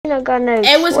I got next?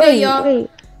 Hey, what's good, y'all?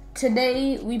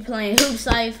 Today we playing Hoop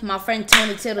Scythe. My friend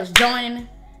Tony Tittle's joining.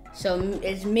 So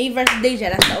it's me versus DJ.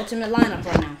 That's the ultimate lineup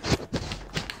right now.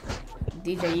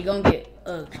 DJ, you gonna get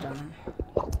ugged on.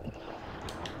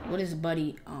 What is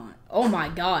Buddy on? Oh my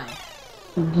god.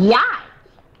 Yeah.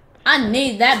 I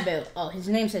need that build. Oh, his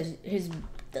name says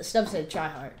the stuff said try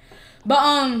hard. But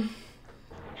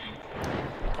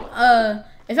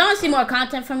if y'all want to see more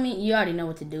content from me, you already know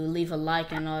what to do. Leave a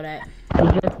like and all that.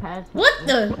 What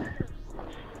the?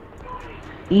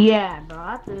 Yeah, bro.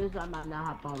 After this, I might not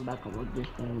hop on back on with this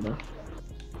thing, though.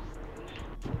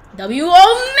 Man!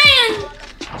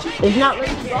 It's not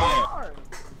really hard.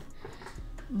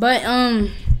 But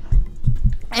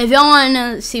if y'all want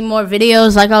to see more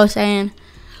videos, like I was saying,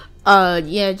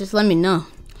 yeah, just let me know.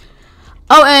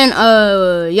 Oh, and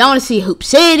y'all want to see Hoop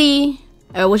City?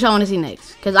 Or what y'all want to see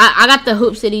next? Because I got the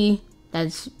Hoop City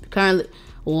that's currently...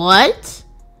 What?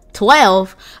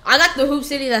 12? I got the Hoop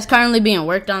City that's currently being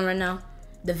worked on right now.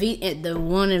 The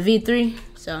one in V3.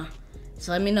 So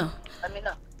let me know.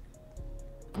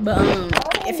 But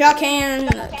if y'all can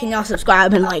y'all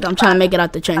subscribe and like? I'm trying to make it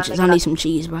out the trenches. I need some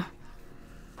cheese, bro.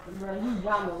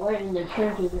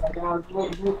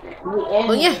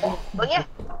 But yeah.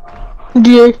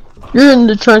 Yeah, you're in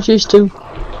the trenches too.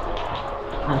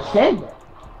 I said that.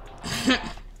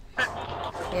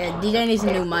 Yeah, DJ needs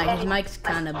a new mic. His mic's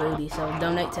kind of booty, so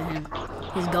donate to him.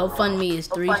 His GoFundMe is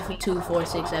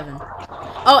 32467.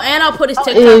 Oh, and I'll put his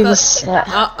TikTok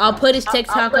up. I'll put his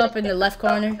TikTok up in the left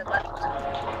corner.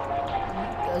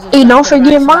 Hey, don't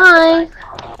forget mine.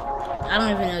 I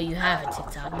don't even know you have a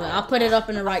TikTok, but I'll put it up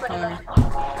in the right corner.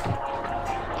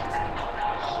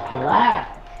 Splash.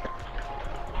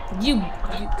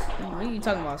 What are you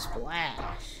talking about, splash?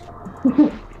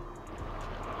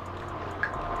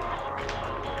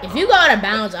 If you go out of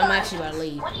bounds, I'm actually gonna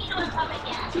leave.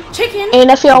 Chicken. And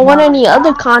if y'all want any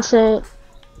other content,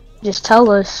 just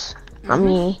tell us. I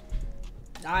mean,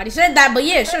 I already said that, but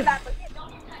yeah, sure.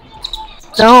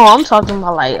 No, I'm talking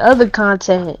about like other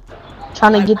content.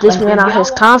 Trying to get this man out his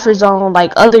comfort zone,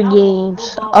 like other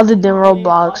games, other than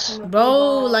Roblox.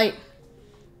 Bro, like.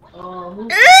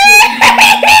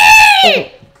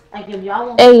 Hey,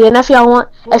 and if y'all want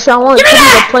Cuddy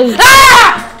to play,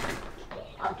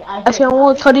 if y'all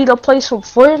want Cuddy to play some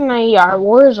Fortnite or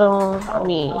Warzone, I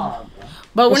mean.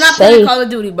 But we're not playing Call of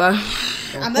Duty, bro.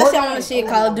 Unless y'all want to see a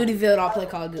Call of Duty vid, I'll play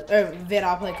Call of Duty.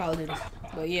 I'll play Call of Duty.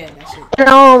 But yeah, that's it.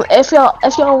 And if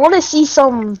y'all want to see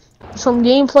some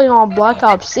gameplay on Black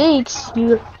Ops 6,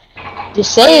 you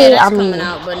just say it. I mean, coming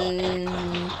out, but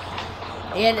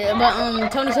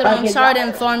Tony said, I'm sorry to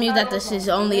inform you that this is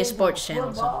only a sports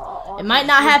channel. So it might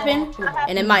not happen,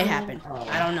 and it might happen.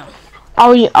 I don't know.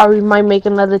 Or we might make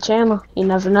another channel. You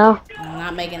never know. I'm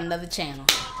not making another channel.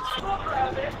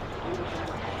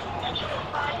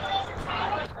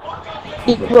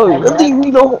 Bro, really,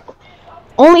 we don't.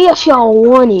 Only if y'all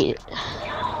want it.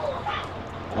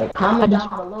 Like, comment down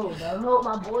below. Help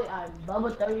my boy, I'm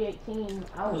Bubba 3018.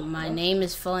 My name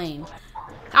is Flame.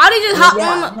 How did you just hop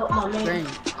on? Help my name.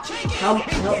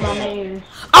 Help my name.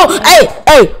 Oh,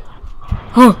 hey.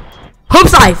 Huh. Hoop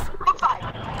Scythe.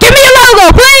 Give me a logo,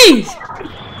 please.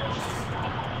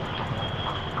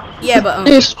 Yeah, but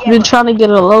He's been trying to get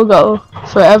a logo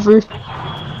forever.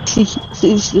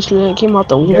 Since this man came out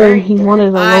the womb, he wanted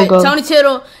a logo. Tony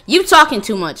Tittle, you talking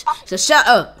too much, so shut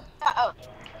up.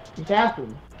 Exactly.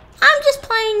 I'm just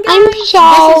playing, guys. I'm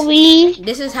sorry.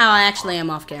 This is how I actually am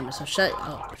off camera, so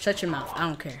shut your mouth. I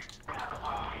don't care.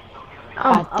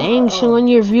 God dang, showing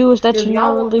your viewers that you're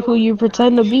not really who you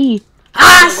pretend to be.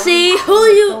 I see who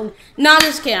you. No, I'm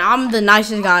just kidding. I'm the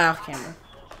nicest guy off camera.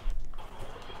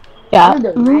 Yeah. I'm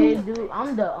the red dude.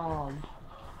 I'm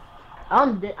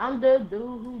the dude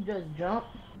who just jumped.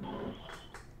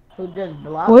 Who just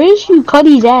blocked. Where's you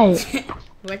Cuddy's at?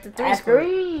 We're at the 3 square.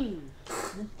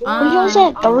 Where's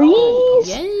at 3s?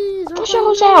 Yes. I thought y'all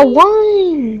was at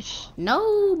 1s.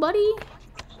 No, buddy.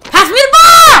 Pass me the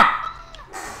ball!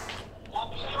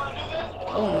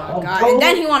 Oh my god. And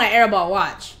then he want an airball.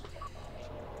 Watch.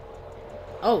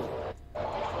 Oh.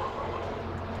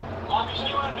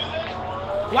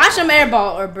 Watch him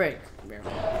airball or break.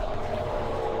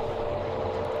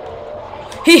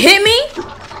 He hit me?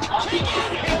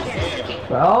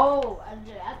 Bro,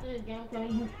 after this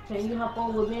game, can you hop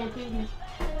on with me and TV?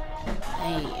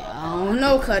 Hey, I don't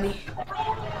know, Cuddy.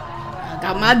 I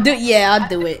got my yeah, I'll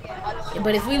do it.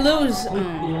 But if we lose,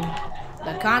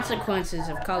 the consequences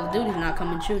of Call of Duty is not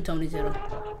coming true, Tony Tittle.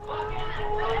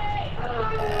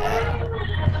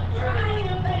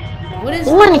 What is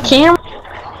on the camera?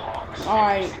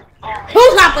 Alright.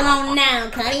 Who's hopping on now,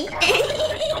 Cuddy?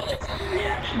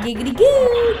 Giggity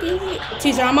goo.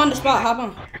 Teaser, I'm on the spot. Hop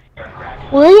on.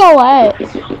 Where y'all at?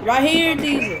 Right here,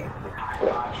 Teaser.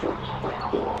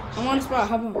 I'm on the spot.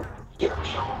 Hop on.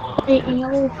 Put it in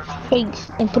your face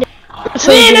and put it.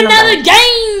 Win another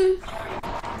game.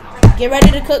 Get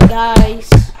ready to cook, guys.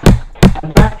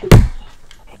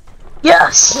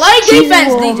 Yes. Play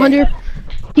defense, DJ.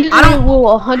 I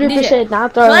will 100%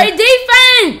 not throw. Play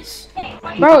defense.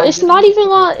 Bro, it's not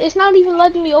even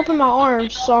letting me open my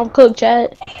arms, so I'm cooked,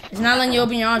 chat. It's not letting you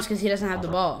open your arms because he doesn't have the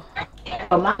ball.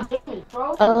 Oh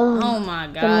my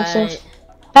god.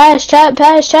 Pass, chat.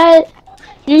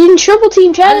 You're getting triple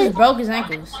team, I chat. just broke his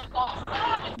ankles.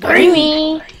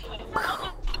 Creamy.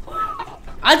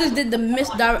 I just did the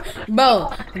misdirect.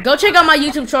 Bro, go check out my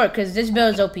YouTube short because this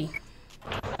build is OP. And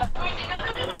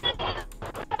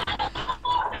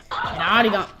I already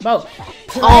got. Bro,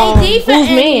 play defense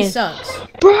and he sucks.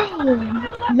 Bro,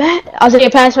 Matt.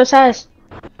 Isaiah, pass.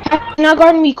 Not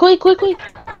guarding me. Quick. What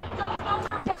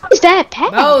is that pass?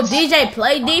 Bro, DJ,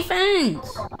 play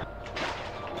defense.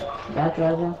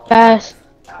 Pass.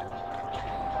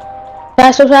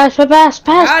 Pass. I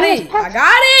got it.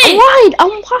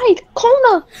 I'm wide.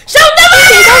 Corner. Shoot the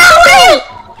ball!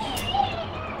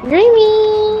 Dreamy.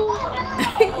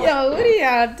 Yo, what are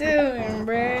y'all doing,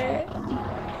 bruh?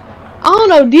 I don't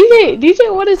know. DJ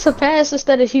wanted to pass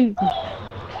instead of shooting.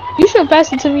 You should have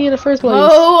passed it to me in the first place.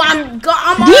 Oh, I'm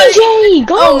DJ,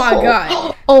 go! Oh my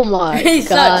god. Oh my He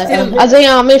god. sucks too.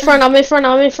 Isaiah, I'm in front.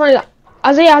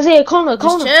 Isaiah, corner.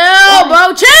 Chill,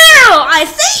 bro, chill! I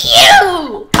see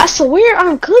you! I swear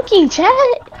I'm cooking, chat.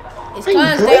 It's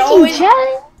because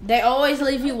they always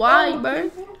leave you wide, bro.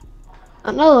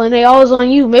 I know, and they always on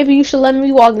you. Maybe you should let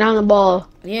me walk down the ball.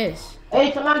 Yes.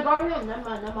 Hey, somebody guard him. Never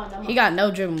mind. He got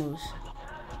no dribble moves.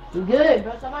 You good,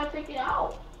 bro? Somebody take it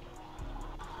out.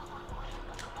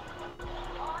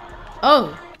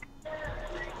 Oh.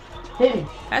 Hit me.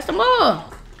 Pass the ball.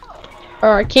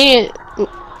 Or I can't.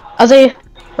 Isaiah,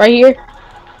 right here.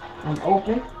 I'm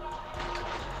open.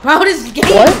 Bro, this game.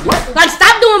 What? Like,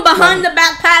 stop doing behind the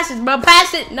back passes, bro.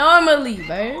 Pass it normally,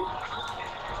 bro.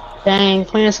 Dang,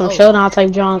 playing some showdown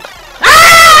type junk.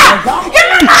 Ah!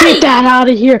 Get that out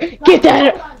of here. Get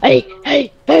that. Hey.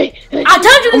 I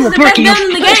told you this is the best build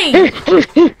in the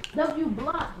game. W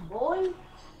block, boy.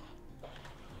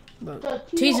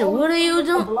 Teaser, what are you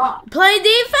doing? Play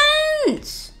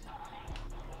defense.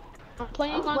 I'm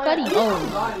playing on Cuddy. Oh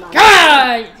my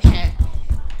god.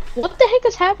 What the heck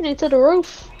is happening to the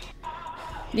roof?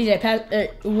 DJ, pass.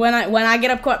 When I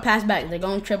get up court, pass back. They're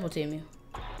gonna triple team you.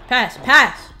 Pass to me.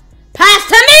 Pass.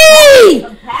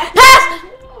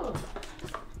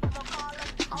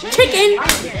 Chicken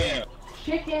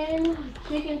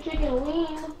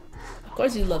lean. Of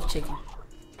course you love chicken.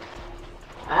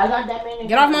 I got that man.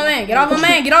 Get off my man.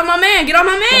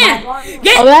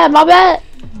 My bad.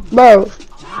 Bro.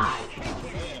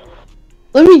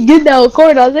 Let me get down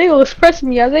court. Isaiah was pressing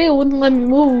me. Isaiah wouldn't let me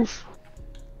move.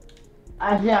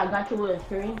 Isaiah, I got you with a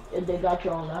screen. If they got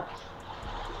you on that.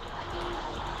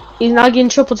 He's not getting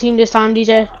triple teamed this time,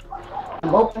 DJ.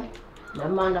 I'm open. Never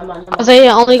mind.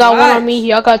 Isaiah only got one on me.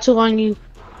 Y'all got two on you.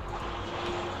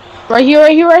 Right here.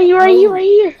 Alright,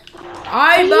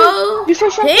 bro.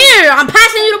 Here, I'm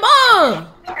passing you the ball.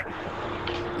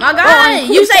 My guy,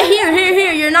 you say here.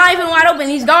 You're not even wide open.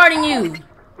 He's guarding you.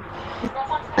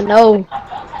 I know.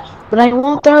 But I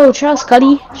won't throw. Trust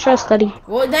Cuddy.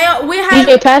 Well, we have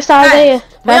DJ, pass to Isaiah.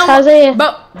 Isaiah.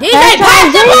 But DJ,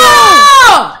 pass the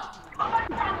ball!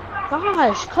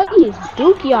 Gosh, Cuddy is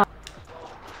dookie out.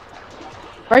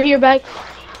 Right here, back.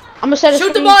 I'm gonna set a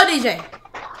Shoot screen. the ball, DJ.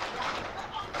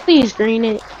 Please green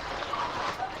it.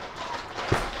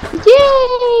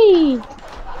 Yay!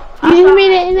 You just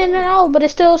made it in and out, but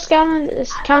it's still counted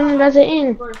as an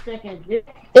in. It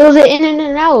was an in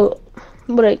and out,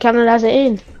 but it counted as an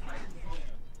in.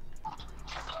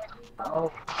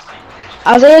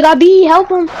 Isaiah got B, help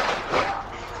him.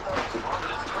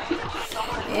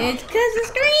 It's because the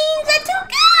screens are too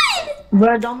good.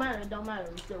 Bro, don't matter.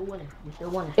 You're still winning.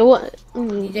 It was.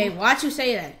 DJ, watch you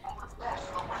say that.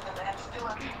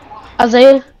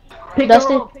 Isaiah,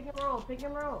 Dustin. Pick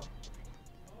and roll.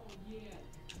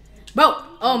 Bro,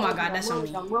 oh my god, that's on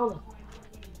me. I'm rolling.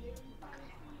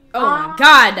 Oh my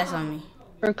god, that's on me.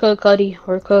 We're cooked, Cuddy.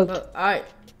 We're cooked. Alright,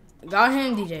 got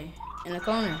him, DJ, in the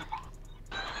corner.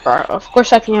 Of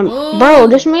course I can. Ooh. Bro,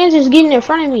 this man's just getting in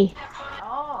front of me.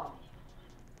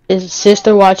 Is his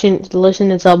sister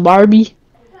listening to Barbie?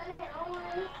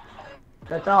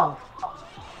 That's all.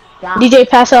 DJ,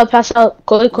 pass up.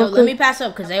 Quick. Let me pass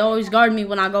up, because they always guard me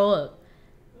when I go up.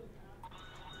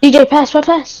 DJ, pass.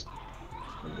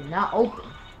 You're not open.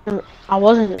 I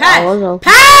wasn't. Pass! I was open.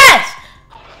 Pass!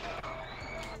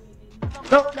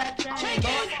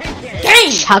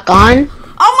 Dang! Shotgun.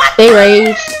 Oh my!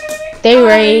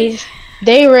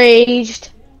 They raged.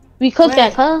 We cooked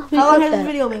that, huh? We How long cooked has this that.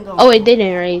 video been going? Oh, it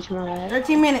didn't rage, my bad.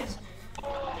 13 minutes.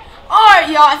 Alright,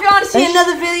 y'all. If you want to see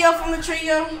another video from the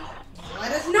trio,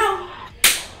 let us know.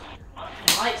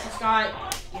 Like, subscribe.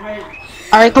 You heard.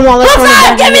 Alright, come on, let's run it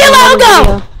back. Give me a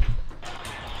logo!